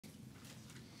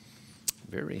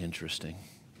Very interesting.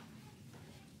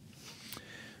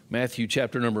 Matthew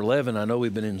chapter number 11. I know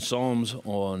we've been in Psalms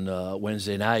on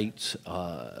Wednesday nights.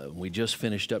 We just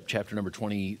finished up chapter number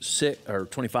 26 or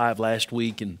 25 last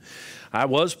week, and I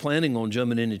was planning on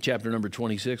jumping into chapter number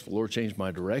 26. The Lord changed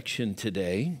my direction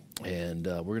today, and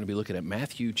we're going to be looking at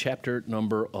Matthew chapter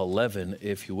number 11,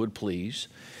 if you would please.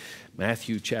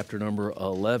 Matthew chapter number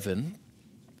 11.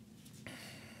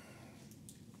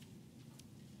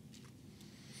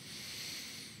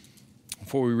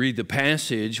 Before we read the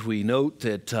passage, we note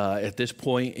that at this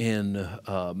point in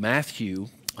Matthew,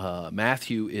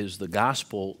 Matthew is the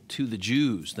gospel to the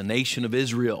Jews, the nation of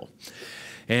Israel.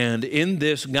 And in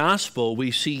this gospel,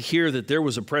 we see here that there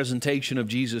was a presentation of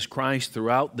Jesus Christ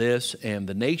throughout this, and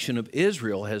the nation of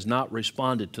Israel has not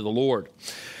responded to the Lord.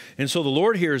 And so the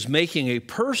Lord here is making a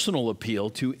personal appeal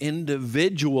to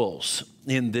individuals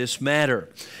in this matter.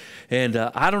 And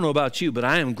I don't know about you, but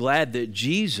I am glad that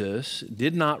Jesus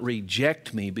did not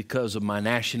reject me because of my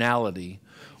nationality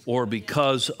or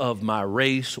because of my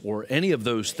race or any of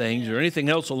those things or anything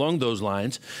else along those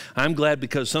lines. I'm glad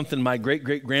because something my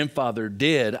great-great-grandfather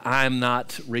did, I'm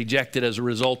not rejected as a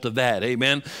result of that.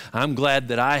 Amen? I'm glad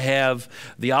that I have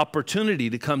the opportunity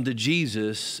to come to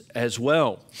Jesus as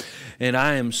well. And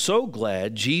I am so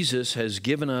glad Jesus has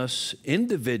given us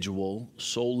individual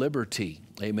soul liberty.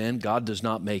 Amen. God does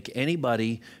not make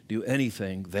anybody do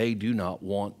anything they do not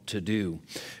want to do.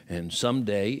 And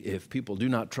someday, if people do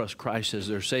not trust Christ as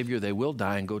their Savior, they will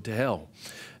die and go to hell.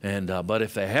 And but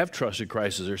if they have trusted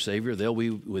Christ as their Savior, they'll be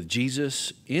with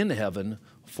Jesus in heaven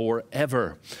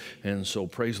forever. And so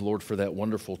praise the Lord for that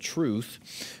wonderful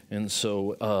truth. And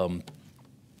so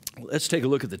let's take a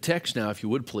look at the text now, if you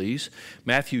would please.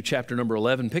 Matthew chapter number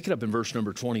 11, pick it up in verse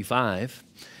number 25.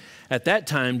 At that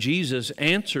time, Jesus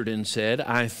answered and said,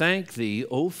 I thank thee,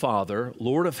 O Father,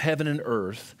 Lord of heaven and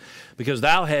earth, because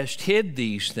thou hast hid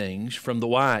these things from the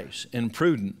wise and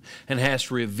prudent, and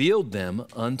hast revealed them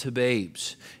unto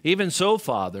babes. Even so,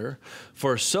 Father,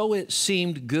 for so it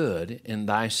seemed good in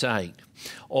thy sight.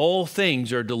 All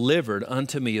things are delivered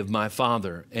unto me of my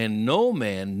Father, and no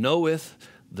man knoweth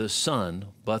the Son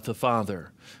but the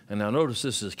Father. And now notice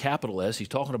this is capital S. He's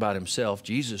talking about himself.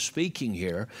 Jesus speaking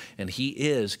here, and he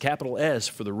is capital S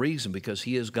for the reason because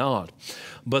he is God.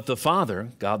 But the Father,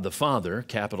 God the Father,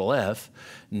 capital F,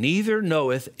 neither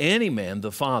knoweth any man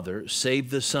the Father save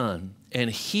the Son, and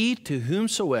he to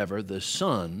whomsoever the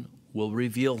Son will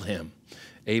reveal him.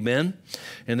 Amen.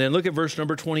 And then look at verse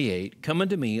number 28. Come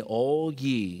unto me, all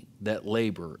ye that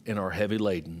labor and are heavy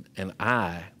laden, and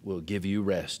I will give you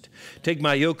rest. Take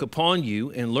my yoke upon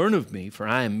you and learn of me, for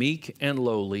I am meek and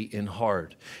lowly in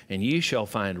heart, and ye shall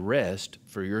find rest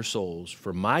for your souls.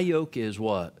 For my yoke is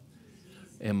what?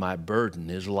 And my burden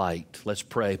is light. Let's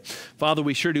pray. Father,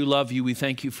 we sure do love you. We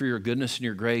thank you for your goodness and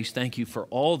your grace. Thank you for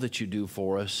all that you do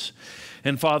for us.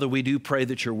 And Father, we do pray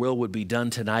that your will would be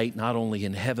done tonight, not only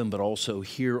in heaven, but also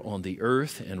here on the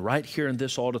earth and right here in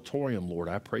this auditorium, Lord.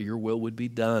 I pray your will would be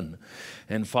done.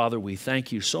 And Father, we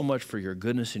thank you so much for your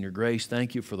goodness and your grace.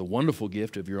 Thank you for the wonderful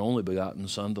gift of your only begotten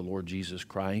Son, the Lord Jesus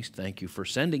Christ. Thank you for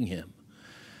sending him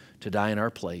to die in our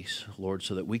place, Lord,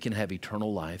 so that we can have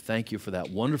eternal life. Thank you for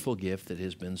that wonderful gift that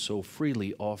has been so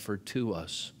freely offered to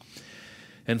us.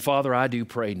 And Father, I do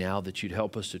pray now that you'd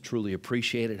help us to truly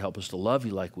appreciate it, help us to love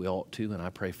you like we ought to. And I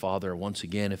pray, Father, once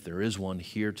again, if there is one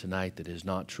here tonight that is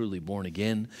not truly born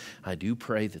again, I do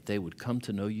pray that they would come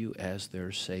to know you as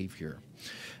their Savior.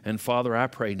 And Father, I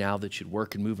pray now that you'd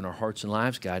work and move in our hearts and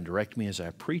lives, God, direct me as I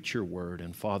preach your word.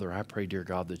 And Father, I pray, dear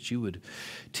God, that you would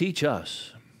teach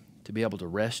us to be able to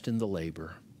rest in the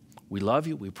labor. We love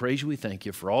you, we praise you, we thank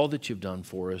you for all that you've done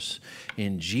for us.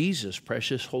 In Jesus'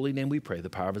 precious holy name we pray,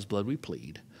 the power of his blood we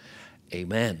plead.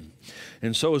 Amen.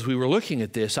 And so as we were looking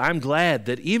at this, I'm glad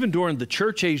that even during the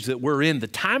church age that we're in, the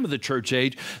time of the church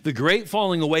age, the great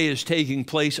falling away is taking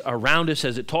place around us,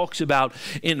 as it talks about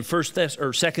in 2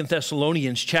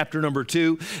 Thessalonians chapter number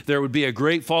 2. There would be a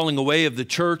great falling away of the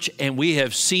church, and we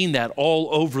have seen that all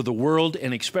over the world,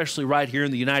 and especially right here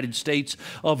in the United States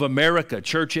of America.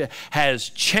 Church has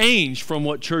changed from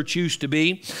what church used to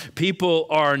be. People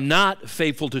are not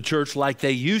faithful to church like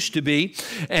they used to be,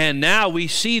 and now we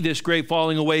see this great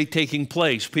falling away taking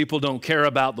place. People don't care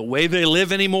about the way they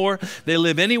live anymore. They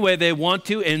live any way they want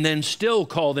to and then still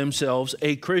call themselves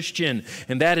a Christian.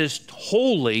 And that is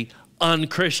wholly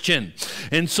unchristian.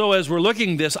 And so as we're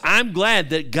looking at this, I'm glad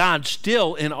that God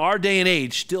still, in our day and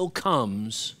age, still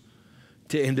comes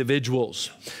to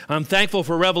individuals. I'm thankful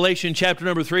for Revelation chapter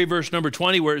number 3, verse number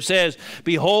 20, where it says,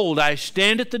 Behold, I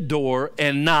stand at the door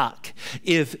and knock.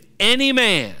 If any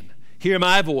man hear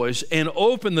my voice and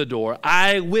open the door,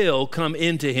 I will come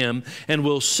into him and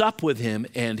will sup with him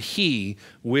and he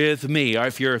with me. Or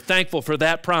if you're thankful for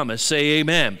that promise, say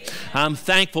amen. I'm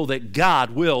thankful that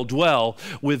God will dwell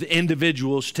with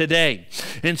individuals today.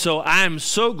 And so I'm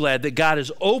so glad that God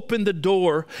has opened the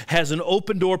door, has an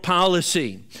open door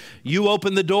policy. You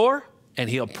open the door, and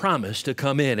he'll promise to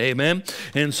come in. Amen.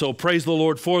 And so praise the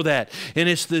Lord for that. And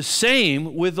it's the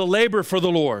same with the labor for the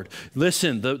Lord.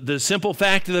 Listen, the simple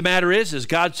fact of the matter is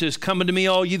God says, come unto me,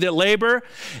 all ye that labor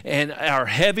and are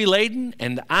heavy laden,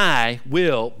 and I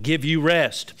will give you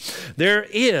rest. There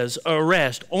is a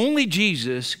rest. Only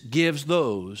Jesus gives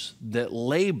those that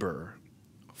labor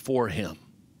for him.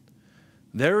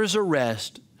 There is a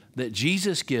rest that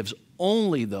Jesus gives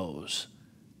only those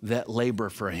that labor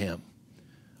for him.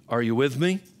 Are you with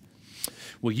me?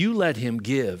 Will you let him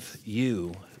give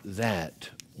you that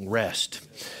rest?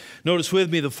 Notice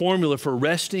with me the formula for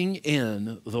resting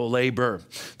in the labor.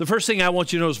 The first thing I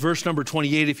want you to know is verse number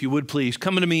 28, if you would please.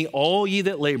 Come unto me, all ye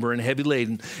that labor and heavy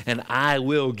laden, and I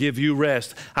will give you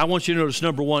rest. I want you to notice,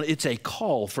 number one, it's a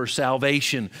call for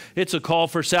salvation. It's a call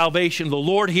for salvation. The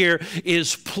Lord here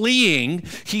is pleading.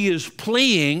 He is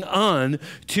pleading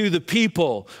unto the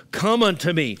people. Come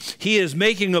unto me. He is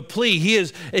making a plea. He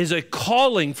is a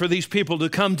calling for these people to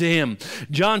come to him.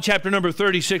 John chapter number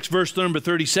 36, verse number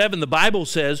 37, the Bible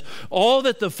says, all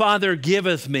that the Father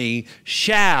giveth me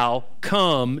shall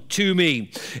come to me.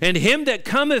 And him that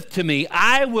cometh to me,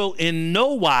 I will in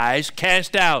no wise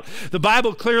cast out. The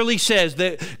Bible clearly says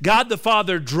that God the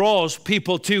Father draws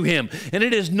people to him. And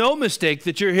it is no mistake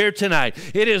that you're here tonight.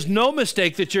 It is no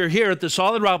mistake that you're here at the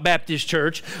Solid Rock Baptist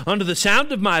Church under the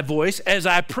sound of my voice as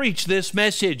I preach this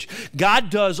message. God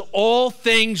does all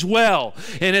things well.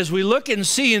 And as we look and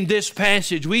see in this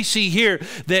passage, we see here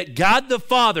that God the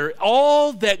Father,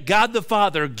 all that God the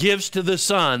Father gives to the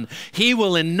Son, he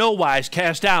will in no wise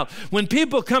cast out. When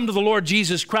people come to the Lord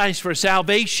Jesus Christ for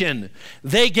salvation,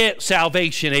 they get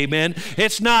salvation, amen.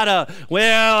 It's not a,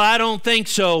 well, I don't think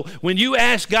so. When you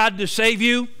ask God to save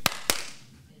you,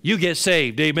 you get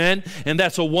saved, amen? And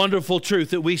that's a wonderful truth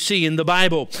that we see in the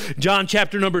Bible. John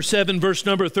chapter number 7, verse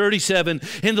number 37,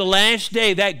 in the last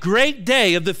day, that great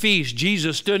day of the feast,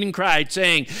 Jesus stood and cried,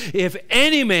 saying, if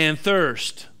any man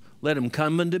thirst, let him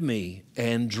come unto me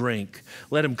and drink.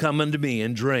 Let him come unto me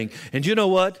and drink. And you know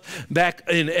what? Back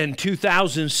in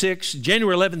 2006,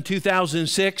 January 11,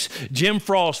 2006, Jim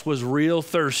Frost was real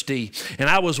thirsty. And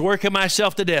I was working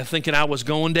myself to death thinking I was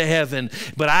going to heaven.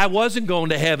 But I wasn't going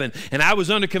to heaven. And I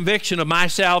was under conviction of my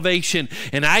salvation.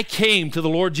 And I came to the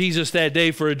Lord Jesus that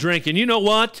day for a drink. And you know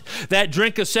what? That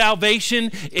drink of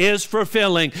salvation is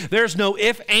fulfilling. There's no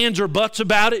ifs, ands, or buts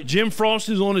about it. Jim Frost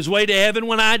is on his way to heaven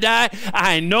when I die.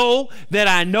 I know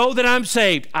that I'm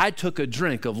saved. I took a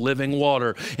drink of living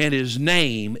water, and his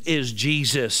name is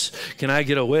Jesus. Can I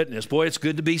get a witness? Boy, it's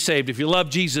good to be saved. If you love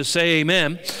Jesus, say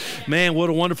amen. Man, what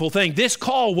a wonderful thing. This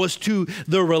call was to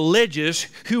the religious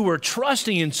who were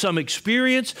trusting in some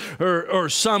experience or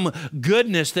some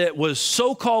goodness that was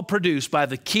so-called produced by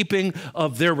the keeping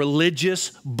of their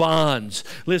religious bonds.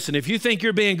 Listen, if you think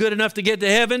you're being good enough to get to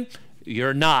heaven,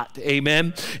 you're not,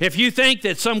 amen. If you think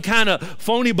that some kind of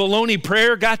phony baloney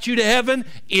prayer got you to heaven,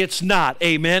 it's not,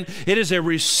 amen. It is a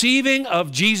receiving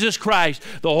of Jesus Christ.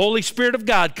 The Holy Spirit of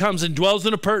God comes and dwells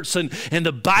in a person, and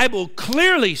the Bible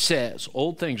clearly says,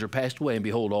 old things are passed away, and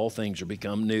behold, all things are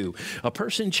become new. A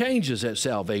person changes at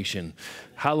salvation.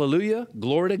 Hallelujah,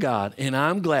 glory to God, and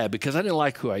I'm glad because I didn't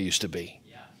like who I used to be.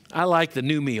 I like the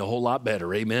new me a whole lot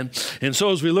better, amen? And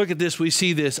so as we look at this, we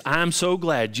see this. I'm so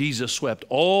glad Jesus swept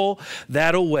all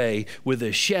that away with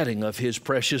the shedding of his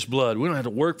precious blood. We don't have to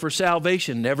work for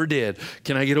salvation, never did.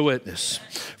 Can I get a witness?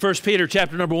 1 Peter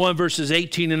chapter number 1, verses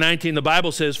 18 and 19, the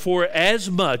Bible says, for as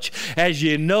much as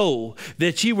ye know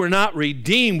that ye were not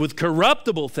redeemed with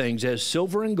corruptible things as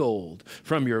silver and gold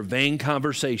from your vain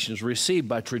conversations received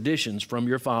by traditions from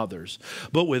your fathers,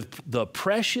 but with the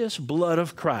precious blood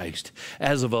of Christ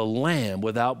as of a lamb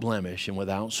without blemish and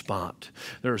without spot.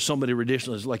 There are so many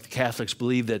traditionalists, like the Catholics,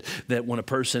 believe that when a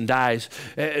person dies,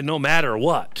 no matter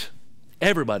what,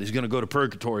 everybody's going to go to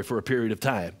purgatory for a period of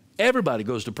time. Everybody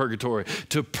goes to purgatory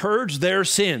to purge their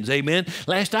sins, amen.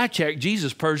 Last I checked,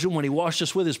 Jesus purged them when he washed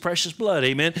us with his precious blood,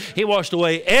 amen. He washed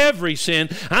away every sin.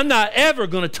 I'm not ever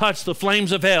going to touch the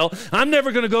flames of hell. I'm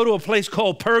never going to go to a place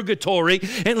called purgatory.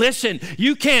 And listen,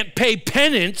 you can't pay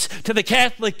penance to the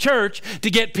Catholic Church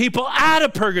to get people out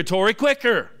of purgatory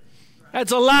quicker.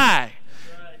 That's a lie.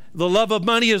 The love of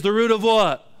money is the root of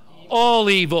what? all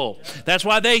evil. That's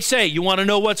why they say, you want to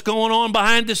know what's going on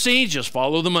behind the scenes? Just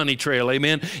follow the money trail,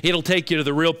 amen? It'll take you to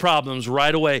the real problems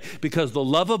right away, because the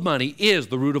love of money is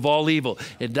the root of all evil.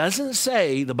 It doesn't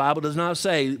say, the Bible does not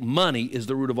say money is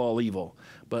the root of all evil,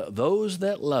 but those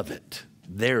that love it,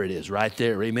 there it is right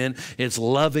there, amen? It's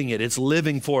loving it. It's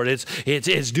living for it.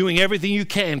 It's doing everything you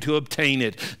can to obtain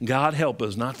it. God help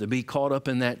us not to be caught up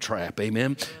in that trap,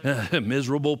 amen?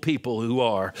 Miserable people who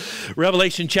are.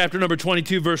 Revelation chapter number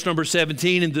 22, verse number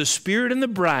 17, and the Spirit and the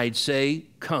bride say,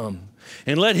 come.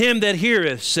 And let him that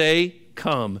heareth say,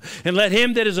 come. And let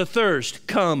him that is athirst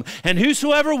come. And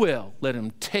whosoever will, let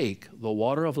him take the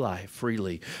water of life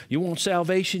freely. You want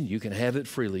salvation? You can have it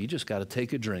freely. You just got to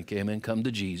take a drink, amen? Come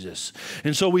to Jesus.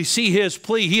 And so we see his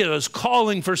plea. He is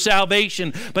calling for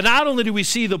salvation. But not only do we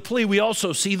see the plea, we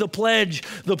also see the pledge.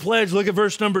 The pledge, look at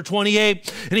verse number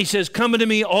 28. And he says, come unto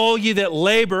me, all ye that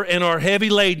labor and are heavy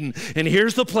laden. And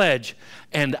here's the pledge.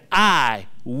 And I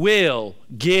will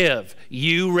give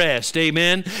you rest.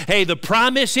 Amen. Hey, the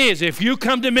promise is, if you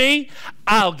come to me,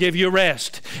 I'll give you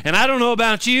rest. And I don't know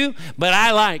about you, but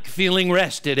I like feeling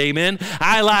rested. Amen.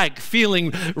 I like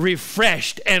feeling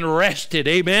refreshed and rested.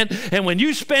 Amen. And when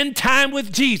you spend time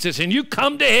with Jesus and you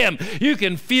come to him, you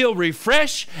can feel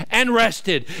refreshed and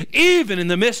rested, even in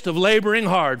the midst of laboring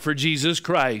hard for Jesus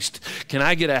Christ. Can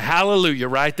I get a hallelujah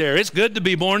right there? It's good to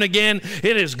be born again.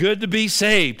 It is good to be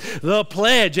saved. The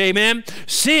pledge, amen.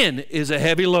 Sin is a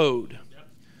heavy load.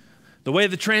 The way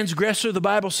the transgressor, the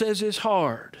Bible says, is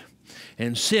hard.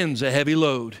 And sin's a heavy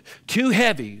load, too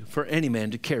heavy for any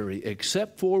man to carry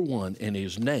except for one, and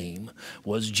his name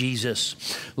was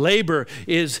Jesus. Labor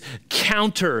is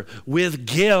counter with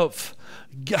give.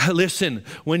 Listen,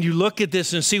 when you look at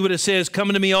this and see what it says, come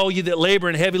unto me all ye that labor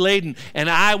and heavy laden, and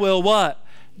I will what?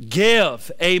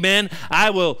 Give. Amen. I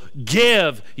will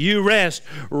give you rest.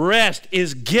 Rest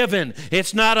is given.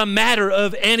 It's not a matter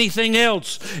of anything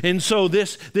else. And so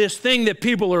this thing that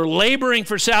people are laboring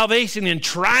for salvation and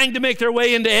trying to make their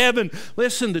way into heaven,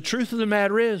 listen, the truth of the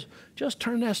matter is, just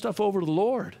turn that stuff over to the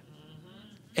Lord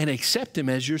and accept him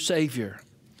as your Savior.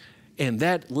 And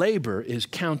that labor is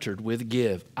countered with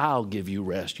give. I'll give you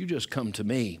rest. You just come to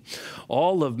me.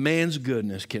 All of man's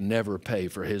goodness can never pay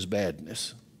for his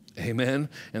badness. Amen.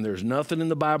 And there's nothing in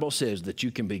the Bible says that you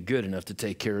can be good enough to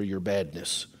take care of your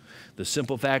badness. The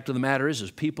simple fact of the matter is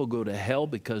people go to hell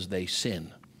because they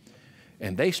sin.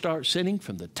 And they start sinning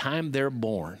from the time they're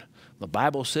born. The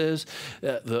Bible says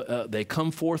they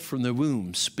come forth from the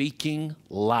womb speaking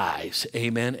lies.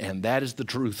 Amen. And that is the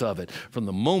truth of it. From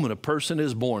the moment a person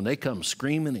is born, they come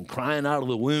screaming and crying out of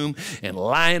the womb and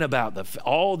lying about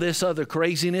all this other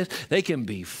craziness. They can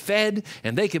be fed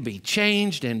and they can be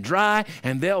changed and dry,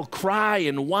 and they'll cry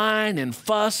and whine and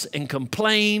fuss and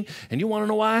complain. And you want to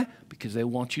know why? Because they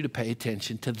want you to pay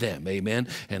attention to them. Amen.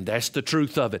 And that's the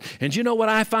truth of it. And you know what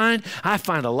I find? I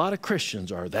find a lot of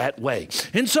Christians are that way.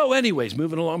 And so anyways,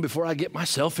 moving along before I get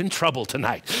myself in trouble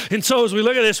tonight. And so as we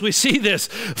look at this, we see this.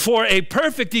 For a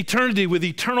perfect eternity with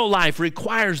eternal life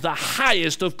requires the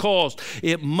highest of cost.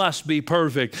 It must be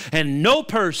perfect. And no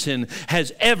person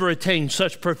has ever attained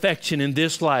such perfection in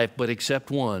this life but except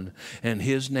one. And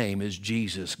his name is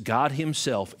Jesus. God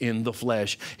himself in the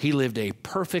flesh. He lived a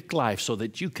perfect life so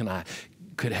that you and I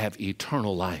could have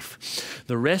eternal life.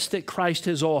 The rest that Christ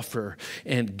has offered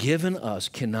and given us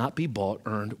cannot be bought,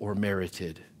 earned, or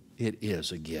merited. It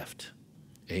is a gift.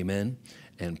 Amen.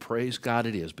 And praise God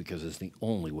it is, because it's the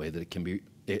only way that it can be.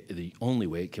 The only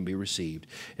way it can be received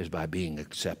is by being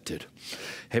accepted.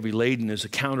 Heavy laden is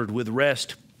accounted with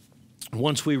rest.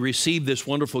 Once we receive this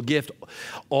wonderful gift,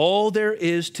 all there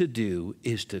is to do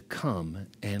is to come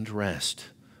and rest.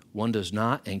 One does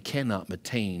not and cannot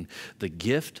attain the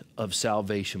gift of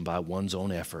salvation by one's own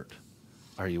effort.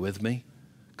 Are you with me?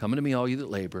 Come unto me, all you that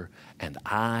labor, and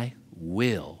I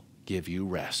will give you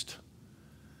rest.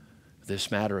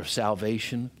 This matter of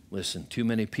salvation, listen, too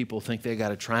many people think they got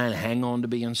to try and hang on to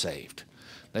being saved.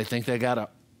 They think they got to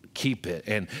keep it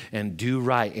and do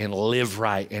right and live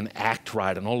right and act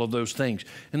right and all of those things.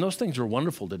 And those things are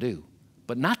wonderful to do,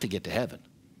 but not to get to heaven.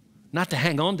 Not to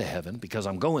hang on to heaven because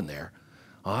I'm going there.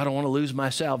 Oh, I don't want to lose my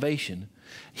salvation.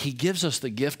 He gives us the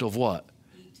gift of what?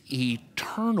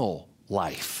 Eternal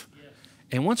life. Yes.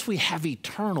 And once we have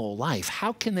eternal life,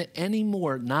 how can it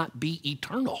anymore not be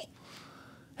eternal?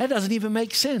 That doesn't even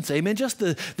make sense, amen? Just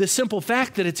the simple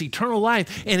fact that it's eternal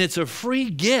life and it's a free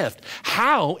gift.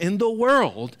 How in the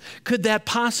world could that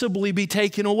possibly be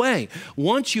taken away?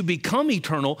 Once you become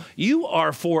eternal, you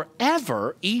are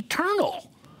forever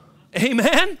eternal.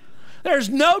 Amen? There's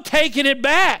no taking it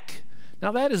back.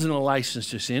 Now, that isn't a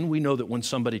license to sin. We know that when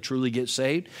somebody truly gets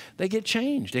saved, they get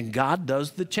changed, and God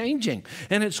does the changing.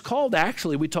 And it's called,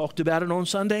 actually, we talked about it on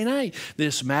Sunday night,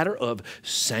 this matter of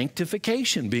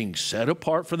sanctification, being set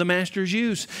apart for the Master's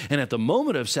use. And at the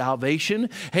moment of salvation,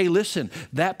 hey, listen,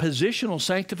 that positional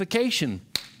sanctification,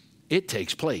 it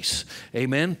takes place.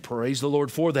 Amen. Praise the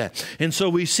Lord for that. And so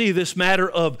we see this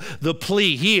matter of the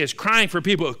plea. He is crying for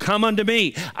people, come unto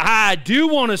me. I do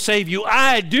want to save you.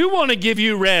 I do want to give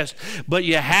you rest, but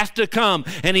you have to come.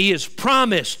 And he has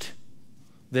promised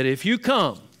that if you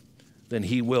come, then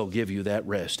he will give you that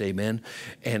rest. Amen.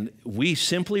 And we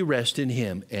simply rest in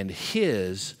him, and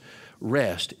his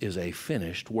rest is a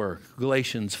finished work.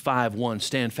 Galatians 5:1,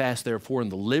 stand fast therefore in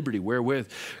the liberty wherewith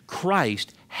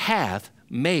Christ hath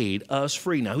made us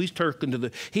free. Now, he is talking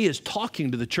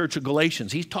to the church of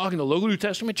Galatians. He's talking to the local New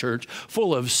Testament church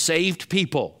full of saved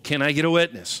people. Can I get a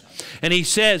witness? And he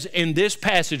says in this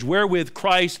passage, wherewith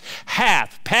Christ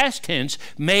hath, past tense,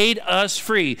 made us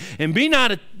free. And be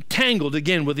not tangled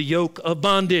again with the yoke of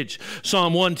bondage.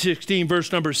 Psalm 116,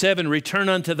 verse number 7, return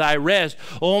unto thy rest,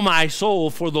 O my soul,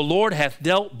 for the Lord hath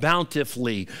dealt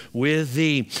bountifully with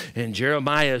thee. And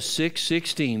Jeremiah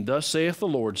 6:16, thus saith the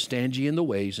Lord, stand ye in the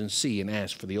ways and see and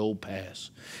ask for the old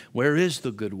paths. Where is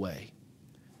the good way?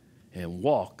 And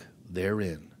walk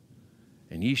therein,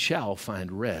 and ye shall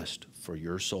find rest for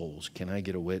your souls. Can I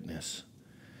get a witness?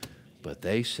 But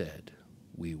they said,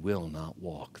 we will not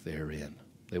walk therein.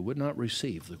 They would not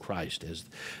receive the Christ as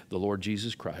the Lord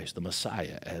Jesus Christ, the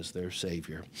Messiah, as their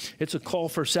Savior. It's a call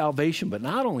for salvation, but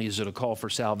not only is it a call for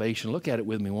salvation, look at it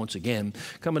with me once again.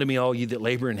 Come unto me, all ye that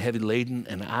labor and heavy laden,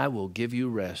 and I will give you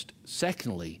rest.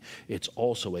 Secondly, it's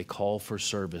also a call for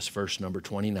service. Verse number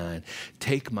 29,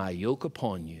 take my yoke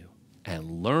upon you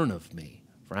and learn of me,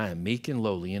 for I am meek and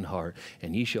lowly in heart,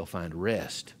 and ye shall find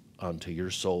rest unto your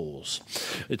souls.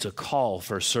 It's a call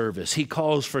for service. He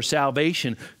calls for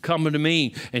salvation. Come unto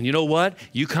me. And you know what?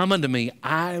 You come unto me,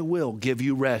 I will give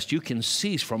you rest. You can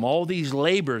cease from all these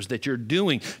labors that you're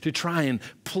doing to try and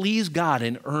please God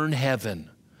and earn heaven.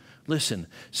 Listen,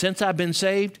 since I've been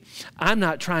saved, I'm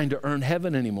not trying to earn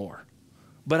heaven anymore,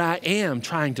 but I am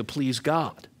trying to please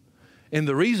God. And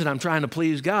the reason I'm trying to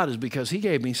please God is because he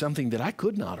gave me something that I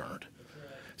could not earn.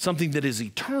 Something that is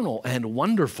eternal and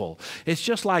wonderful. It's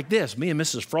just like this. Me and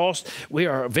Mrs. Frost, we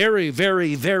are very,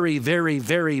 very, very, very,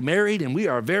 very married, and we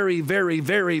are very, very,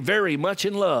 very, very much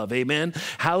in love. Amen.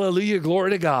 Hallelujah. Glory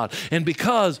to God. And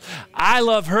because I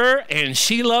love her and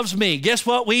she loves me, guess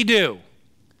what we do?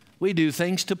 We do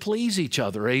things to please each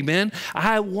other. Amen.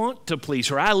 I want to please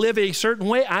her. I live a certain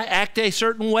way. I act a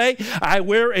certain way. I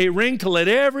wear a ring to let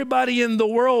everybody in the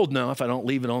world know if I don't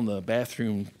leave it on the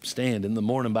bathroom stand in the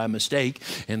morning by mistake.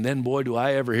 And then, boy, do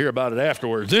I ever hear about it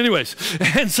afterwards. Anyways,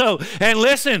 and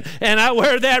listen, and I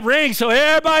wear that ring so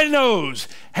everybody knows,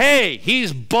 hey,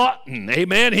 he's bought.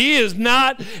 Amen. He is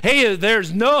not,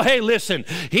 listen,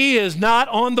 he is not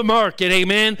on the market.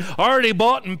 Amen. Already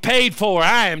bought and paid for.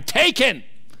 I am taken.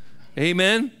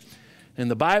 Amen. And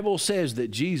the Bible says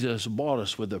that Jesus bought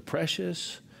us with the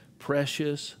precious,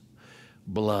 precious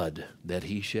blood that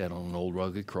he shed on an old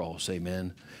rugged cross.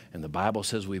 Amen. And the Bible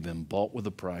says we've been bought with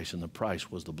a price, and the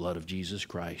price was the blood of Jesus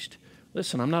Christ.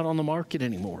 Listen, I'm not on the market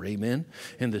anymore. Amen.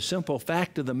 And the simple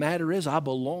fact of the matter is I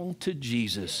belong to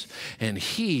Jesus, and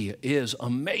he is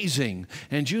amazing.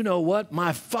 And you know what?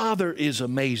 My Father is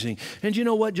amazing. And you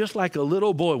know what? Just like a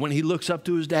little boy, when he looks up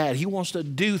to his dad, he wants to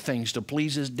do things to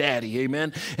please his daddy.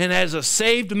 Amen. And as a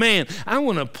saved man, I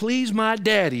want to please my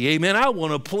daddy. Amen. I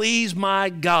want to please my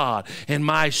God and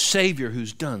my Savior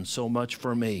who's done so much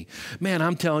for me. Man,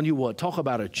 I'm telling you what, talk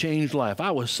about a changed life.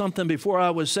 I was something before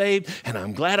I was saved, and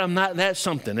I'm glad I'm not that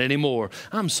something anymore.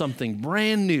 I'm something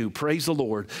brand new. Praise the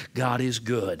Lord. God is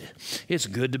good. It's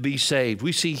good to be saved.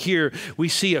 We see here, we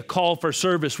see a call for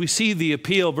service. We see the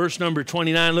appeal. Verse number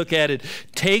 29, look at it.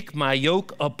 Take my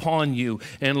yoke upon you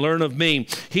and learn of me.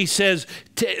 He says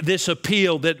this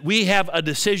appeal that we have a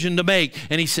decision to make.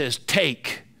 And he says,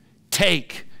 take.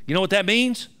 You know what that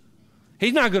means?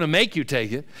 He's not going to make you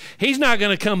take it. He's not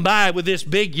going to come by with this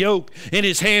big yoke in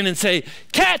his hand and say,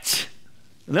 catch.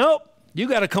 Nope. You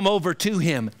got to come over to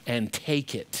him and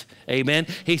take it. Amen.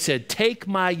 He said, take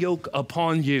my yoke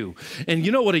upon you. And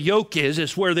you know what a yoke is?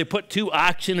 It's where they put two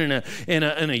oxen in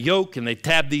a yoke, and they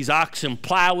have these oxen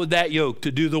plow with that yoke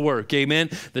to do the work. Amen.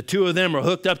 The two of them are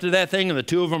hooked up to that thing, and the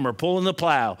two of them are pulling the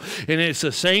plow. And it's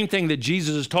the same thing that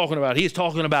Jesus is talking about. He's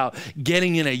talking about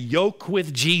getting in a yoke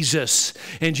with Jesus.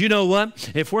 And you know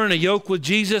what? If we're in a yoke with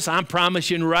Jesus, I'm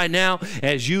promising right now,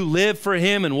 as you live for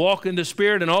him and walk in the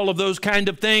Spirit and all of those kind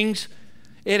of things,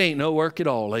 It ain't no work at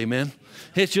all, amen.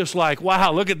 It's just like,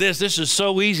 wow, look at this. This is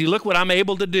so easy. Look what I'm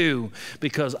able to do,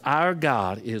 because our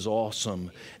God is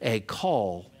awesome. A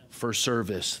call for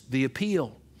service, the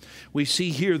appeal. We see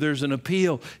here there's an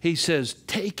appeal. He says,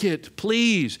 take it,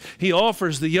 please. He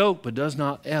offers the yoke, but does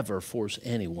not ever force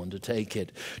anyone to take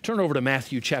it. Turn over to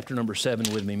Matthew chapter number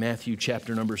 7 with me. Matthew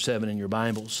chapter number 7 in your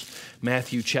Bibles.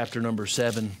 Matthew chapter number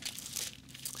 7.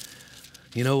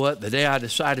 You know what? The day I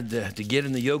decided to get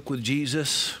in the yoke with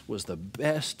Jesus was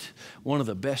one of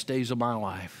the best days of my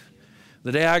life.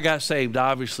 The day I got saved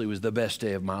obviously was the best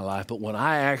day of my life. But when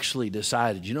I actually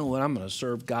decided, you know what, I'm going to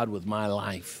serve God with my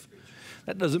life.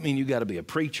 That doesn't mean you got to be a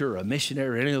preacher or a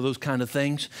missionary or any of those kind of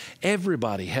things.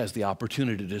 Everybody has the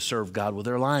opportunity to serve God with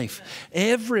their life.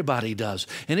 Everybody does.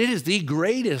 And it is the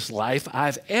greatest life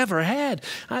I've ever had.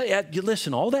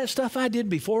 Listen, all that stuff I did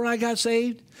before I got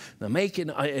saved,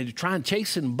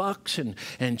 chasing bucks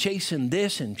and chasing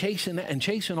this and chasing that and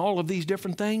chasing all of these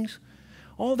different things,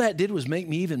 all that did was make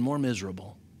me even more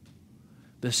miserable.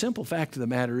 The simple fact of the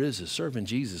matter is serving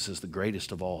Jesus is the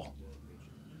greatest of all.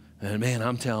 And man,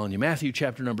 I'm telling you, Matthew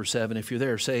chapter number 7, if you're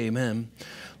there, say amen.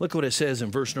 Look what it says in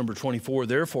verse number 24.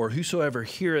 Therefore, whosoever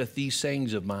heareth these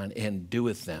sayings of mine and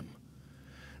doeth them.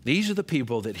 These are the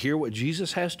people that hear what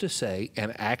Jesus has to say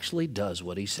and actually does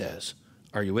what he says.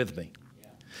 Are you with me? Yeah.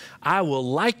 I will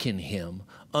liken him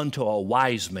unto a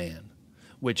wise man,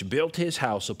 which built his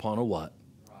house upon a what?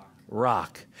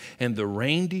 Rock. And the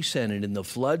rain descended, and the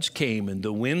floods came, and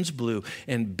the winds blew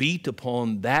and beat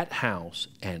upon that house,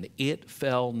 and it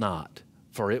fell not,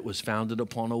 for it was founded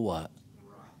upon a what?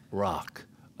 Rock.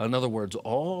 In other words,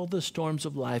 all the storms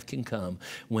of life can come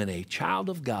when a child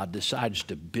of God decides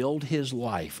to build his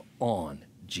life on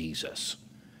Jesus.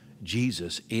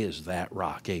 Jesus is that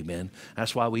rock, amen.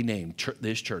 That's why we named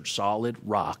this church Solid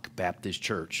Rock Baptist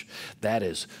Church. That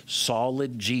is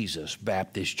Solid Jesus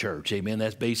Baptist Church, amen.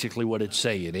 That's basically what it's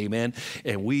saying, amen.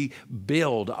 And we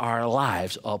build our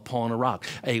lives upon a rock.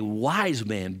 A wise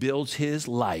man builds his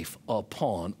life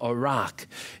upon a rock.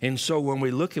 And so when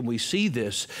we look and we see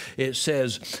this, it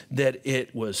says that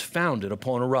it was founded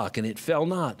upon a rock, and it fell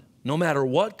not. No matter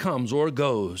what comes or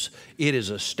goes, it is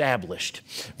established.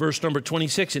 Verse number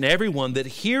 26, and everyone that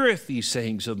heareth these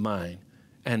sayings of mine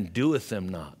and doeth them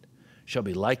not shall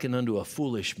be likened unto a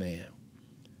foolish man,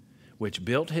 which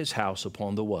built his house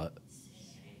upon the what?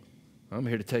 I'm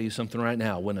here to tell you something right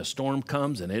now. When a storm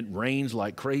comes and it rains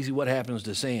like crazy, what happens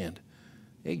to sand?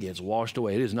 It gets washed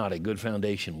away. It is not a good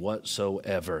foundation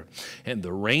whatsoever. And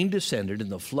the rain descended,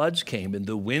 and the floods came, and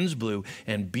the winds blew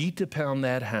and beat upon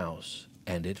that house.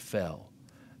 And it fell,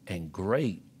 and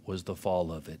great was the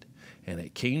fall of it. And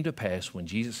it came to pass, when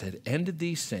Jesus had ended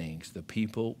these things, the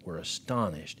people were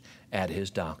astonished at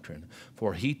his doctrine.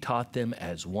 For he taught them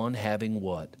as one having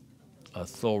what?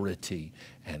 Authority,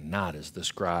 and not as the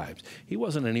scribes. He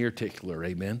wasn't an ear tickler,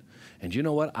 amen. And you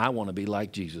know what? I want to be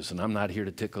like Jesus, and I'm not here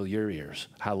to tickle your ears.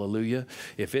 Hallelujah.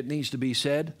 If it needs to be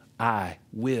said, I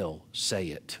will say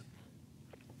it.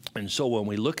 And so when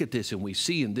we look at this and we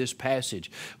see in this passage,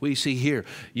 we see here,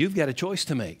 you've got a choice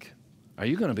to make. Are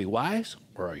you going to be wise,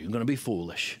 or are you going to be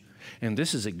foolish? And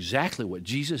this is exactly what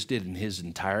Jesus did in his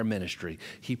entire ministry.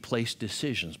 He placed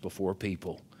decisions before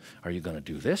people. Are you going to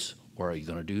do this, or are you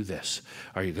going to do this?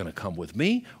 Are you going to come with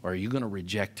me, or are you going to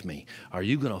reject me? Are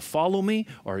you going to follow me,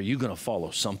 or are you going to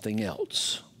follow something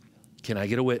else? Can I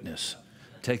get a witness?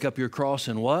 Take up your cross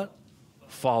and what?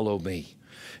 Follow me.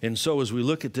 And so as we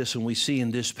look at this and we see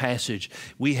in this passage,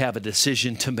 we have a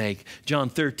decision to make. John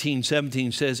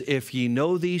 13:17 says, if ye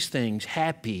know these things,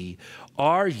 happy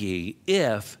are ye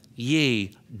if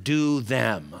ye do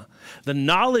them. The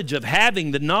knowledge of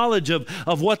having, the knowledge of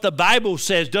what the Bible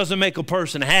says doesn't make a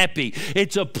person happy.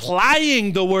 It's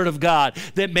applying the Word of God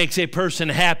that makes a person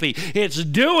happy. It's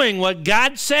doing what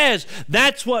God says.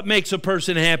 That's what makes a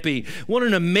person happy. What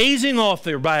an amazing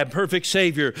offer by a perfect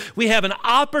Savior. We have an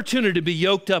opportunity to be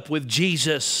yoked up with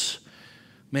Jesus.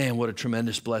 Man, what a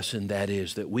tremendous blessing that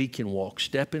is, that we can walk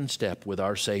step in step with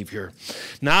our Savior.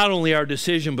 Not only our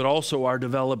decision, but also our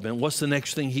development. What's the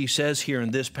next thing he says here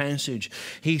in this passage?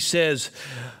 He says,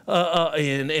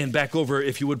 and back over,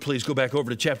 if you would please go back over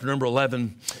to chapter number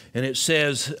 11, and it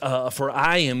says, for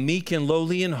I am meek and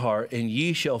lowly in heart, and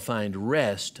ye shall find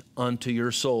rest unto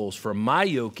your souls. For my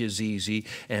yoke is easy,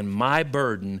 and my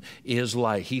burden is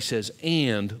light. He says,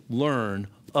 and learn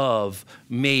of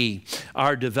me.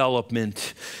 Our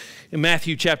development in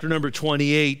Matthew chapter number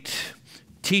 28,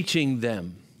 teaching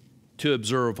them to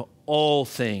observe all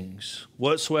things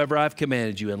whatsoever I've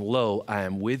commanded you, and lo, I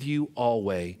am with you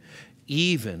always,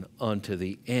 even unto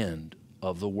the end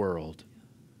of the world.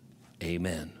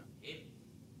 Amen.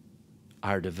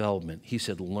 our development. He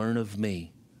said, learn of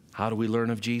me. How do we learn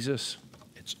of Jesus?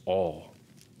 It's all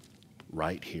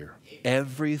right here.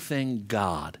 Everything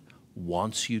God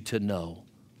wants you to know.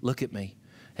 Look at me.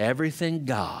 Everything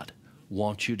God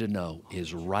wants you to know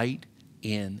is right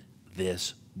in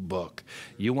this book.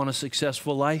 You want a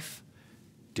successful life?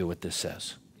 Do what this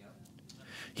says.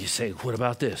 You say, what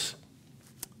about this?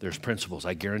 There's principles,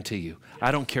 I guarantee you.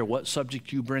 I don't care what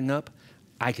subject you bring up.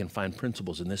 I can find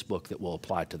principles in this book that will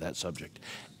apply to that subject.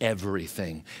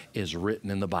 Everything is written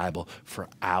in the Bible for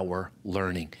our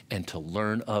learning and to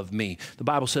learn of me. The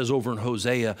Bible says over in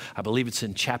Hosea, I believe it's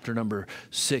in chapter number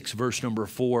 6, verse number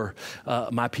 4,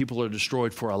 my people are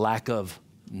destroyed for a lack of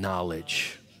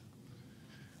knowledge.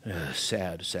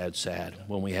 Sad, sad, sad.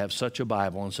 When we have such a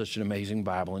Bible and such an amazing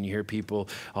Bible, and you hear people,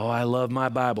 oh, I love my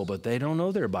Bible, but they don't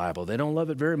know their Bible. They don't love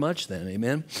it very much then,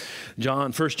 amen?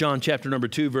 1 John chapter number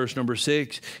 2, verse number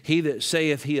 6, he that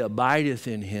saith he abideth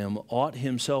in him ought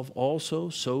himself also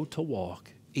so to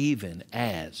walk, even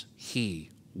as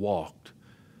he walked.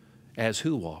 As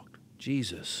who walked?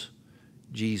 Jesus.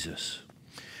 Jesus.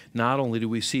 Not only do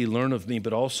we see learn of me,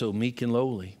 but also meek and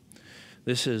lowly.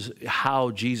 This is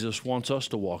how Jesus wants us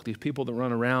to walk. These people that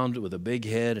run around with a big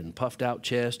head and puffed out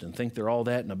chest and think they're all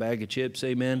that in a bag of chips,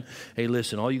 amen. Hey,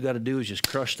 listen, all you got to do is just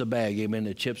crush the bag, amen.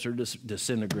 The chips are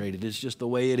disintegrated. It's just the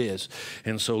way it is.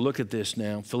 And so look at this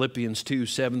now. Philippians 2,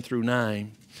 7 through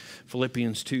 9.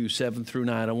 Philippians 2, 7 through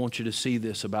 9. I want you to see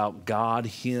this about God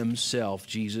himself,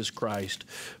 Jesus Christ.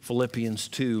 Philippians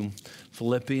 2.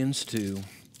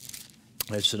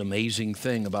 That's an amazing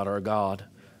thing about our God.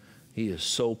 He is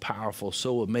so powerful,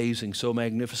 so amazing, so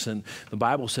magnificent. The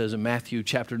Bible says in Matthew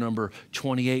chapter number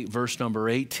 28, verse number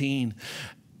 18,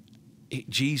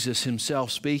 Jesus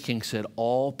himself speaking said,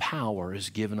 all power is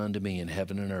given unto me in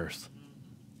heaven and earth.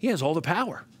 He has all the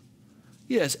power.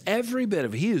 He has every bit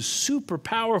of it. He is super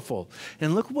powerful.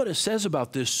 And look what it says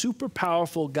about this super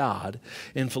powerful God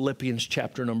in Philippians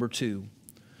chapter number 2.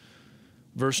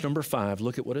 Verse number 5,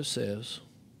 look at what it says.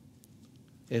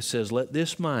 It says, let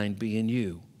this mind be in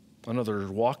you. In other words,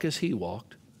 walk as he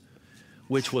walked,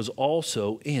 which was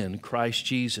also in Christ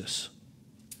Jesus,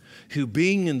 who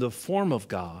being in the form of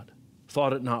God,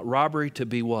 thought it not robbery to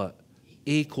be what?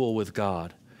 Equal with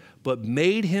God, but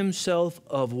made himself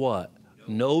of what?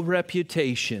 No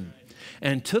reputation,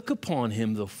 and took upon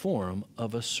him the form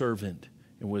of a servant,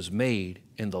 and was made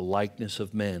in the likeness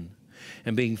of men.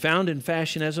 And being found in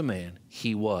fashion as a man,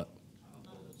 he what?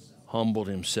 Humbled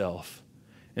himself.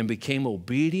 And became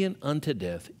obedient unto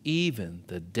death, even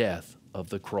the death of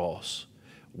the cross.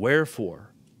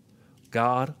 Wherefore,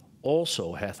 God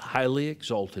also hath highly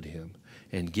exalted him,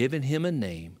 and given him a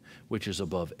name which is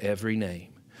above every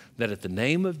name, that at the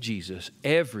name of Jesus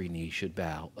every knee should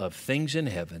bow, of things in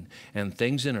heaven, and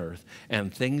things in earth,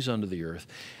 and things under the earth,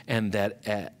 and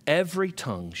that every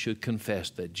tongue should confess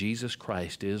that Jesus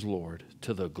Christ is Lord,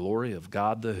 to the glory of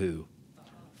God the who?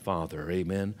 Father,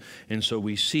 amen. And so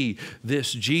we see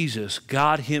this Jesus,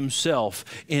 God himself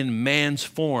in man's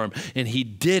form, and he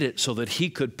did it so that he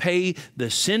could pay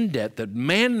the sin debt that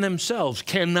man themselves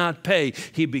cannot pay.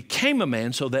 He became a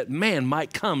man so that man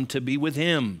might come to be with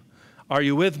him. Are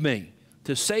you with me?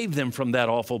 To save them from that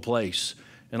awful place.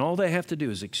 And all they have to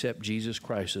do is accept Jesus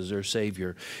Christ as their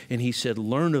Savior. And he said,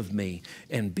 learn of me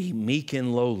and be meek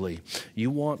and lowly. You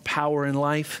want power in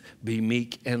life? Be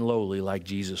meek and lowly like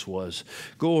Jesus was.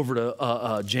 Go over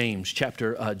to James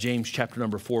chapter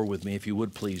number 4 with me, if you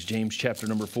would please. James chapter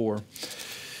number 4.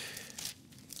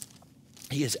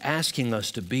 He is asking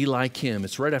us to be like him.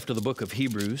 It's right after the book of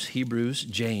Hebrews. Hebrews,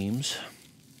 James.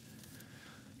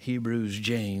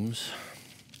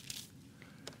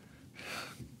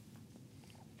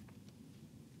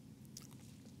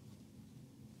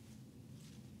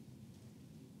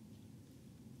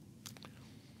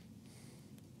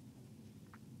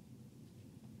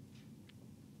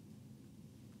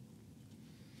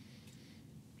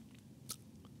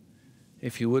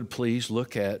 If you would please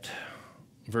look at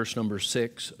verse number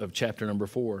 6 of chapter number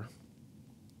 4.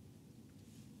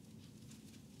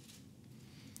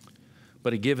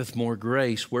 But he giveth more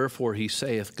grace, wherefore he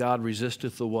saith, God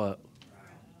resisteth the what?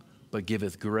 But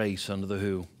giveth grace unto the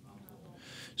who?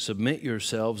 Submit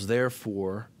yourselves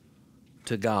therefore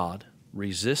to God.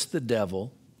 Resist the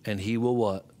devil, and he will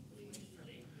what?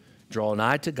 Draw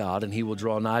nigh to God, and he will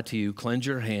draw nigh to you. Cleanse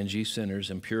your hands, ye sinners,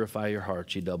 and purify your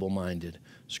hearts, ye double-minded.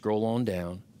 Scroll on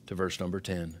down to verse number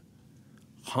 10.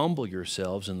 Humble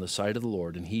yourselves in the sight of the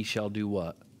Lord, and he shall do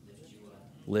what?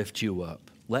 Lift you up.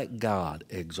 Let God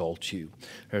exalt you.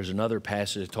 There's another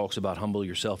passage that talks about humble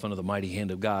yourself under the mighty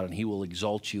hand of God, and he will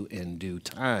exalt you in due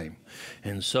time.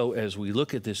 And so as we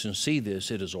look at this and see this,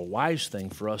 it is a wise thing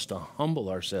for us to humble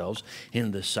ourselves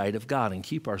in the sight of God and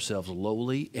keep ourselves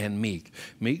lowly and meek.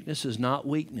 Meekness is not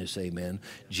weakness, amen.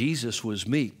 Jesus was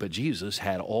meek, but Jesus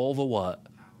had all the what?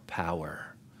 Power.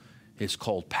 It's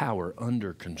called power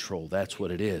under control. That's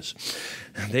what it is.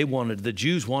 The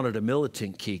Jews wanted a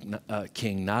militant king,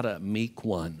 not a meek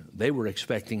one. They were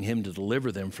expecting him to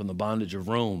deliver them from the bondage of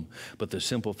Rome. But the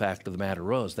simple fact of the matter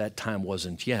was that time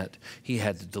wasn't yet. He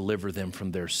had to deliver them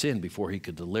from their sin before he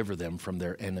could deliver them from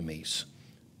their enemies,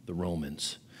 the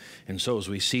Romans. And so as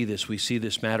we see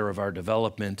this matter of our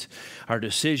development, our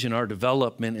decision, our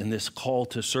development in this call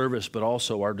to service, but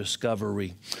also our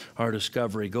discovery.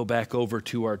 Go back over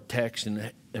to our text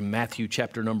in Matthew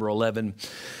chapter number 11.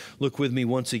 Look with me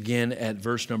once again at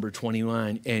verse number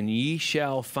 29. And ye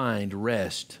shall find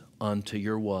rest unto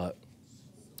your what?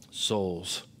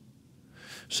 Souls.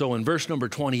 So in verse number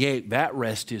 28, that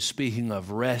rest is speaking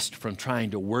of rest from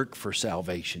trying to work for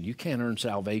salvation. You can't earn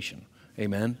salvation.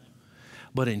 Amen.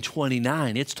 But in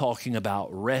 29, it's talking about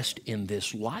rest in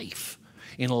this life,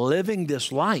 in living this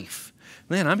life.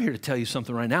 Man, I'm here to tell you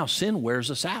something right now. Sin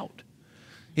wears us out.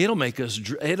 It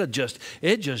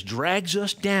just drags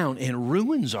us down and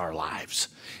ruins our lives.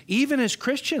 Even as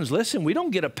Christians, listen, we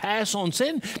don't get a pass on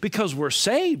sin because we're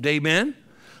saved, amen?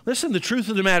 Listen, the truth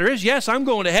of the matter is, yes, I'm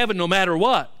going to heaven no matter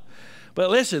what.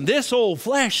 But listen, this old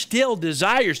flesh still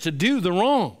desires to do the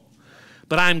wrong.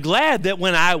 But I'm glad that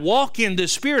when I walk in the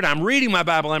Spirit, I'm reading my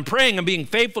Bible, I'm praying, I'm being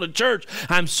faithful to church,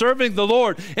 I'm serving the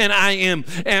Lord, and I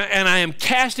am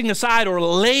casting aside or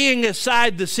laying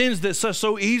aside the sins that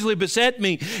so easily beset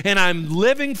me, and I'm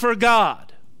living for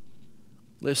God.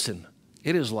 Listen,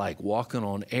 it is like walking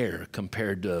on air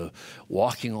compared to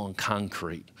walking on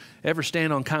concrete. Ever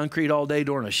stand on concrete all day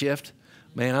during a shift?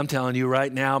 Man, I'm telling you right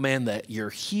now, man, that your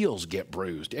heels get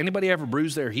bruised. Anybody ever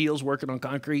bruise their heels working on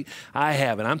concrete? I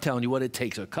have, and I'm telling you what, it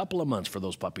takes a couple of months for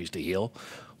those puppies to heal.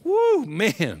 Woo,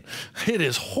 man, it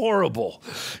is horrible.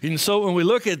 And so when we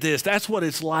look at this, that's what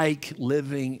it's like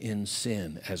living in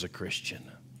sin as a Christian.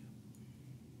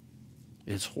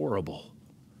 It's horrible,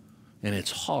 and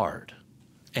it's hard,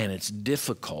 and it's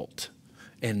difficult,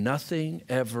 and nothing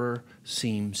ever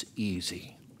seems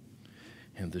easy.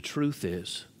 And the truth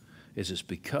is it's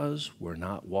because we're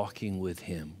not walking with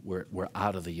him. We're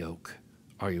out of the yoke.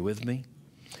 Are you with me?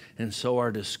 And so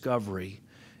our discovery,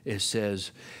 it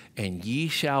says, and ye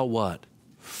shall what?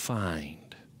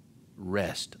 Find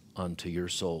rest unto your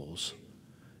souls.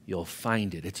 You'll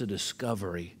find it. It's a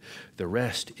discovery. The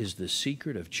rest is the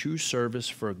secret of true service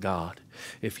for God.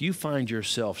 If you find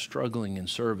yourself struggling in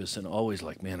service and always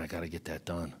like, man, I got to get that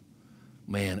done.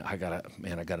 Man, I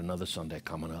got another Sunday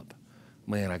coming up.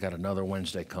 Man, I got another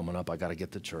Wednesday coming up. I got to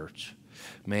get to church.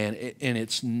 Man, and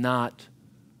it's not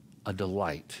a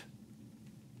delight,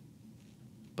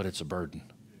 but it's a burden.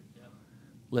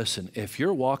 Listen, if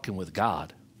you're walking with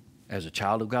God as a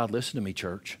child of God, listen to me,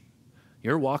 church.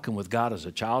 You're walking with God as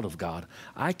a child of God.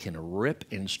 I can rip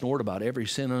and snort about every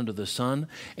sin under the sun,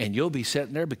 and you'll be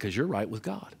sitting there because you're right with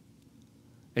God.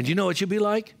 And you know what you'll be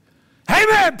like?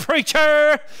 Amen,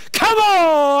 preacher! Come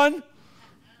on!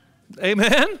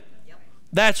 Amen?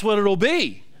 That's what it'll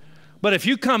be. But if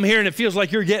you come here and it feels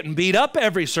like you're getting beat up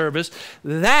every service,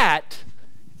 that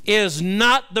is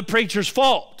not the preacher's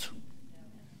fault.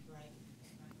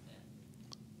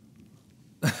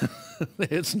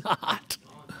 It's not.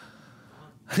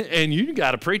 And you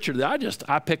got a preacher that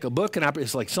I pick a book and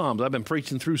it's like Psalms. I've been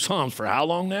preaching through Psalms for how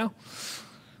long now?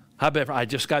 I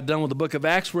just got done with the book of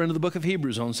Acts. We're into the book of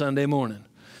Hebrews on Sunday morning.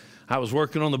 I was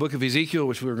working on the book of Ezekiel,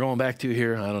 which we were going back to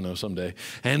here, I don't know, someday.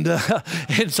 And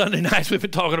Sunday nights we've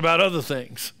been talking about other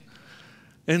things.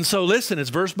 And so listen, it's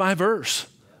verse by verse.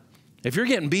 If you're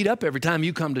getting beat up every time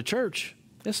you come to church,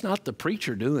 it's not the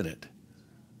preacher doing it.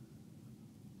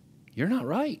 You're not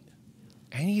right.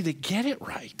 I need to get it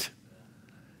right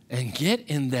and get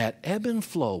in that ebb and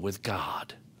flow with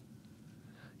God.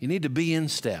 You need to be in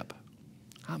step.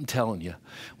 I'm telling you,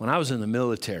 when I was in the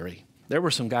military, there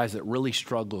were some guys that really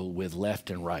struggled with left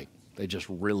and right. They just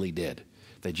really did.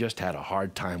 They just had a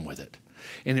hard time with it.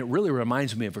 And it really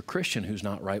reminds me of a Christian who's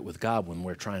not right with God when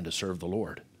we're trying to serve the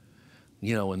Lord.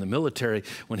 You know, in the military,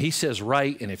 when he says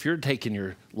right, and if you're taking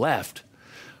your left,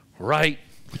 right,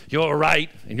 you're right,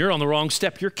 and you're on the wrong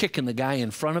step, you're kicking the guy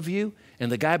in front of you, and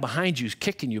the guy behind you is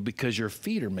kicking you because your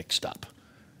feet are mixed up.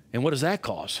 And what does that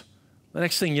cause? The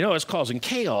next thing you know, it's causing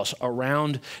chaos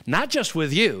around, not just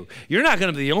with you. You're not going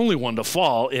to be the only one to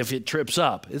fall if it trips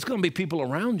up. It's going to be people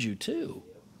around you too.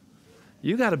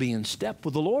 You got to be in step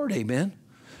with the Lord, amen?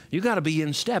 You got to be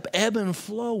in step, ebb and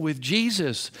flow with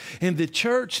Jesus. And the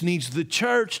church needs the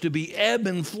church to be ebb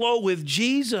and flow with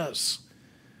Jesus.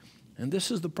 And this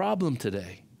is the problem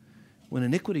today. When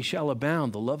iniquity shall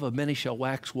abound, the love of many shall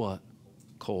wax what?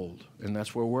 Cold. And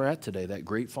that's where we're at today, that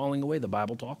great falling away the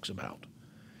Bible talks about.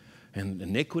 And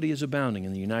iniquity is abounding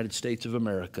in the United States of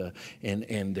America,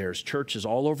 and there's churches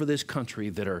all over this country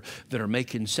that are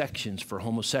making sections for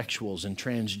homosexuals and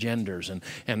transgenders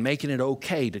and making it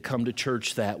okay to come to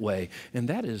church that way. And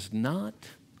that is not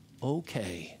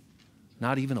okay,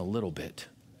 not even a little bit.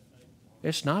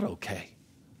 It's not okay.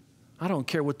 I don't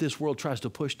care what this world tries to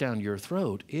push down your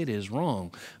throat. It is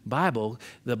wrong.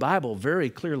 The Bible very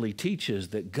clearly teaches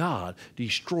that God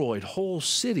destroyed whole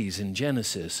cities in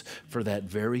Genesis for that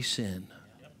very sin.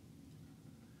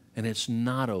 And it's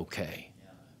not okay.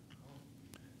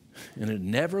 And it's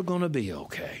never going to be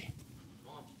okay.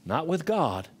 Not with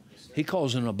God. He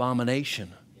calls it an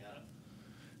abomination.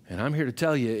 And I'm here to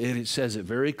tell you, it says it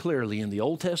very clearly in the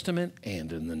Old Testament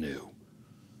and in the New.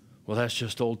 Well, that's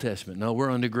just Old Testament. No,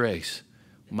 we're under grace.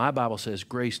 My Bible says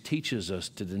grace teaches us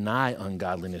to deny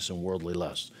ungodliness and worldly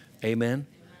lust. Amen?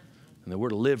 And that we're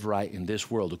to live right in this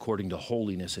world according to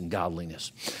holiness and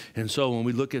godliness. And so when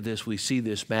we look at this, we see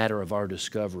this matter of our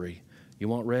discovery. You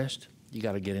want rest? You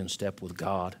got to get in step with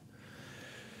God.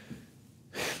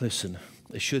 Listen,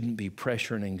 it shouldn't be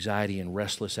pressure and anxiety and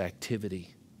restless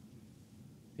activity.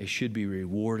 It should be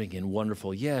rewarding and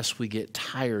wonderful. Yes, we get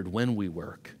tired when we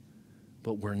work,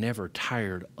 but we're never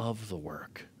tired of the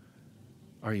work.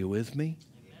 Are you with me?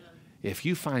 Amen. If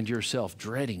you find yourself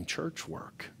dreading church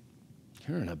work,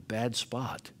 you're in a bad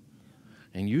spot.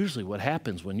 And usually what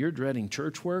happens when you're dreading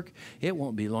church work, it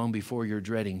won't be long before you're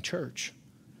dreading church.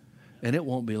 And it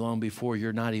won't be long before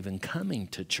you're not even coming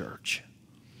to church.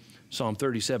 Psalm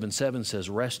 37:7 says,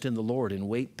 rest in the Lord and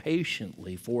wait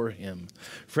patiently for him.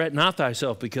 Fret not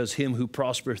thyself because him who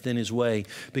prospereth in his way,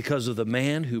 because of the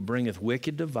man who bringeth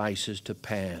wicked devices to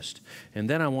pass. And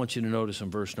then I want you to notice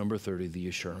in verse number 30, the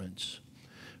assurance.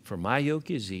 For my yoke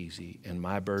is easy and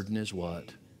my burden is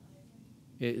what?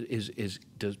 Is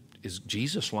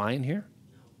Jesus lying here?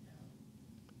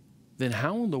 Then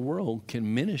how in the world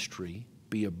can ministry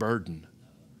be a burden?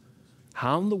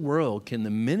 How in the world can the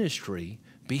ministry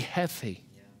be heavy?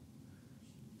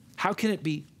 How can it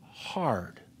be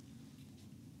hard?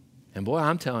 And boy,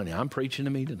 I'm telling you, I'm preaching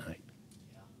to me tonight.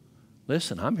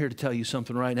 Listen, I'm here to tell you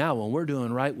something right now. When we're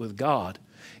doing right with God,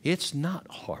 it's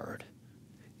not hard.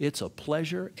 It's a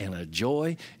pleasure and a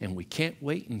joy, and we can't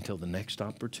wait until the next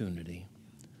opportunity.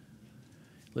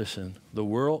 Listen, the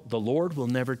Lord will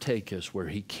never take us where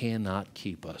he cannot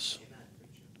keep us.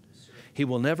 He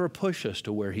will never push us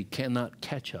to where he cannot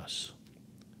catch us.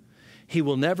 He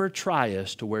will never try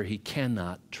us to where he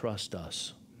cannot trust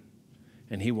us.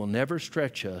 And he will never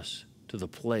stretch us to the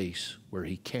place where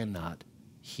he cannot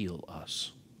heal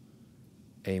us.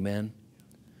 Amen.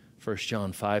 1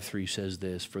 John 5:3 says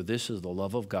this, for this is the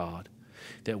love of God,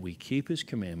 that we keep his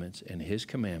commandments, and his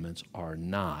commandments are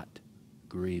not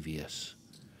grievous.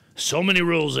 So many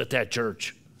rules at that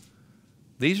church.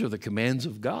 These are the commands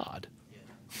of God.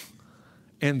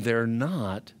 And they're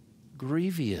not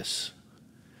grievous.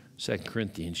 2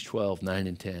 Corinthians 12:9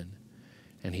 and 10.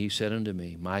 And he said unto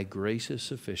me, my grace is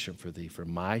sufficient for thee, for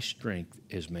my strength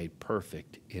is made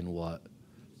perfect in what?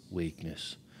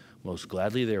 Weakness. Most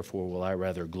gladly, therefore, will I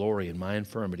rather glory in my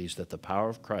infirmities, that the power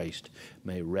of Christ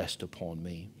may rest upon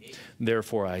me.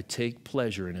 Therefore, I take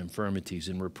pleasure in infirmities,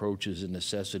 in reproaches, in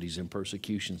necessities, in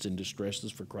persecutions, in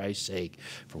distresses for Christ's sake.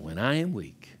 For when I am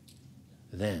weak,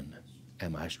 then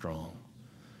am I strong.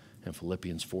 And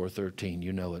Philippians 4:13,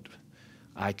 you know it.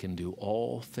 I can do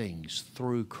all things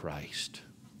through Christ,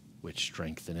 which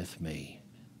strengtheneth me.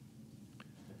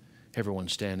 Everyone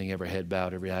standing, every head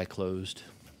bowed, every eye closed.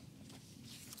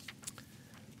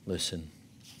 Listen,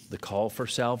 the call for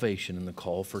salvation and the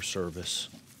call for service.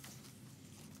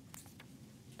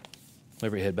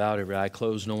 Every head bowed, every eye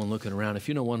closed, no one looking around. If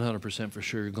you know 100% for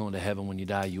sure you're going to heaven when you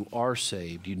die, you are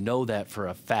saved. You know that for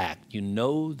a fact. You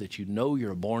know that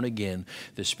you're born again.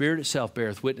 The Spirit itself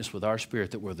beareth witness with our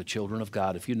spirit that we're the children of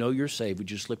God. If you know you're saved,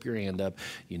 would you slip your hand up?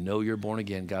 You know you're born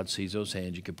again. God sees those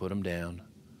hands. You can put them down.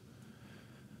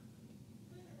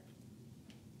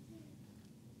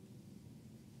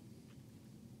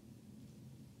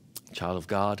 Child of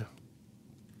God,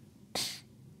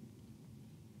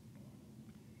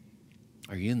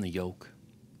 are you in the yoke?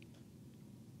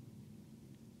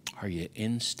 Are you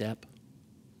in step?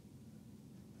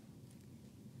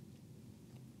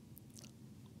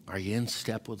 Are you in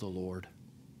step with the Lord?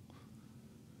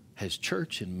 Has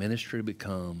church and ministry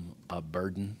become a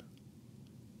burden?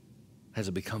 Has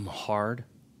it become hard?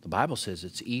 The Bible says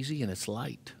it's easy and it's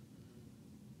light.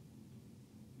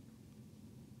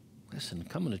 Listen,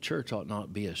 coming to church ought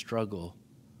not be a struggle.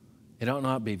 It ought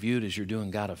not be viewed as you're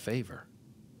doing God a favor.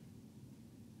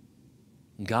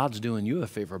 God's doing you a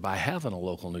favor by having a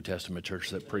local New Testament church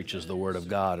that preaches the Word of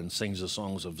God and sings the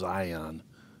songs of Zion.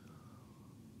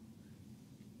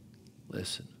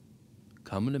 Listen,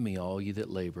 come unto me, all ye that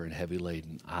labor and heavy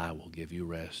laden, I will give you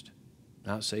rest.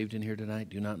 Not saved in here tonight?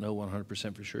 Do not know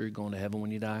 100% for sure you're going to heaven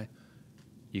when you die?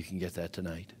 You can get that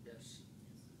tonight. Yes.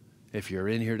 If you're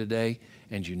in here today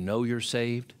and you know you're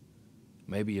saved,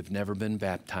 maybe you've never been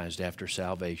baptized after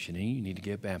salvation and you need to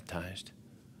get baptized.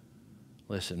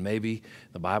 Listen, maybe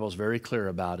the Bible's very clear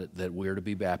about it that we're to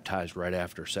be baptized right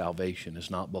after salvation. It's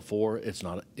not before.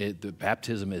 The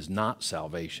baptism is not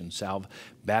salvation.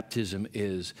 Baptism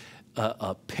is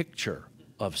a picture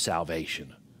of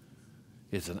salvation.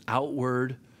 It's an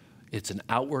outward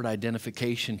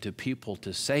identification to people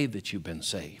to say that you've been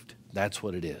saved. That's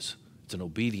what it is. It's an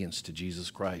obedience to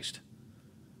Jesus Christ.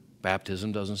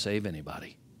 Baptism doesn't save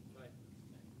anybody.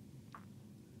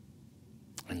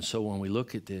 And so when we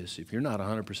look at this, if you're not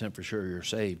 100% for sure you're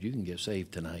saved, you can get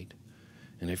saved tonight.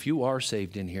 And if you are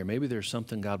saved in here, maybe there's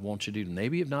something God wants you to do.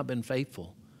 Maybe you've not been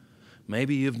faithful.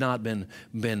 Maybe you've not been,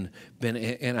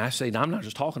 and I say, I'm not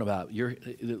just talking about,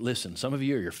 listen, some of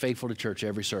you're faithful to church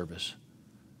every service.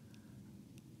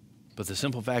 But the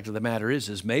simple fact of the matter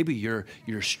is maybe you're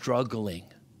struggling,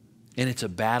 and it's a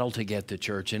battle to get to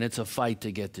church, and it's a fight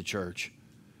to get to church.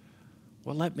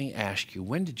 Well, let me ask you,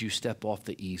 when did you step off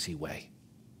the easy way?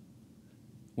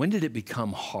 When did it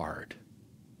become hard?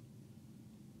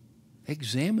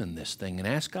 Examine this thing and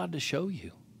ask God to show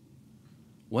you.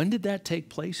 When did that take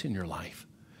place in your life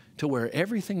to where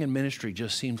everything in ministry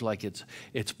just seems like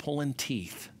it's pulling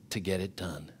teeth to get it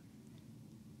done?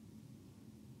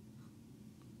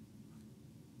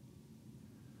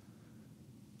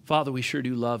 Father, we sure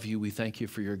do love you. We thank you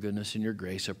for your goodness and your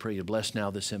grace. I pray you bless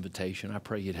now this invitation. I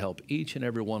pray you'd help each and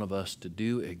every one of us to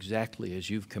do exactly as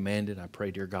you've commanded. I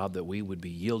pray, dear God, that we would be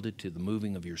yielded to the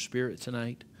moving of your Spirit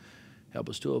tonight. Help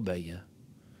us to obey you.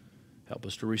 Help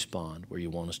us to respond where you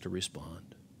want us to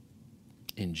respond.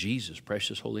 In Jesus'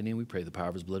 precious holy name we pray, the power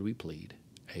of his blood we plead.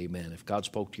 Amen. If God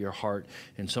spoke to your heart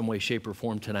in some way, shape, or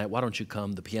form tonight, why don't you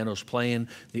come? The piano's playing.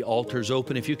 The altar's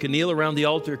open. If you can kneel around the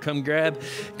altar, come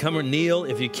and kneel.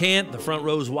 If you can't, the front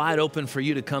row's wide open for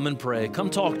you to come and pray. Come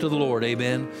talk to the Lord.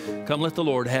 Amen. Come let the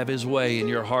Lord have his way in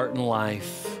your heart and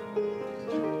life.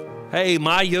 Hey,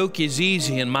 my yoke is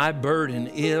easy and my burden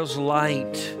is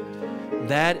light.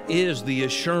 That is the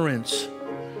assurance.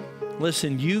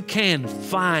 Listen, you can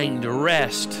find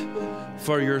rest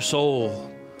for your soul.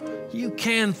 You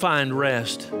can find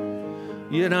rest.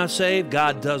 You're not saved?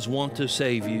 God does want to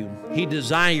save you. He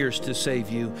desires to save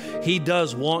you. He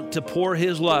does want to pour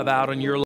his love out on your life.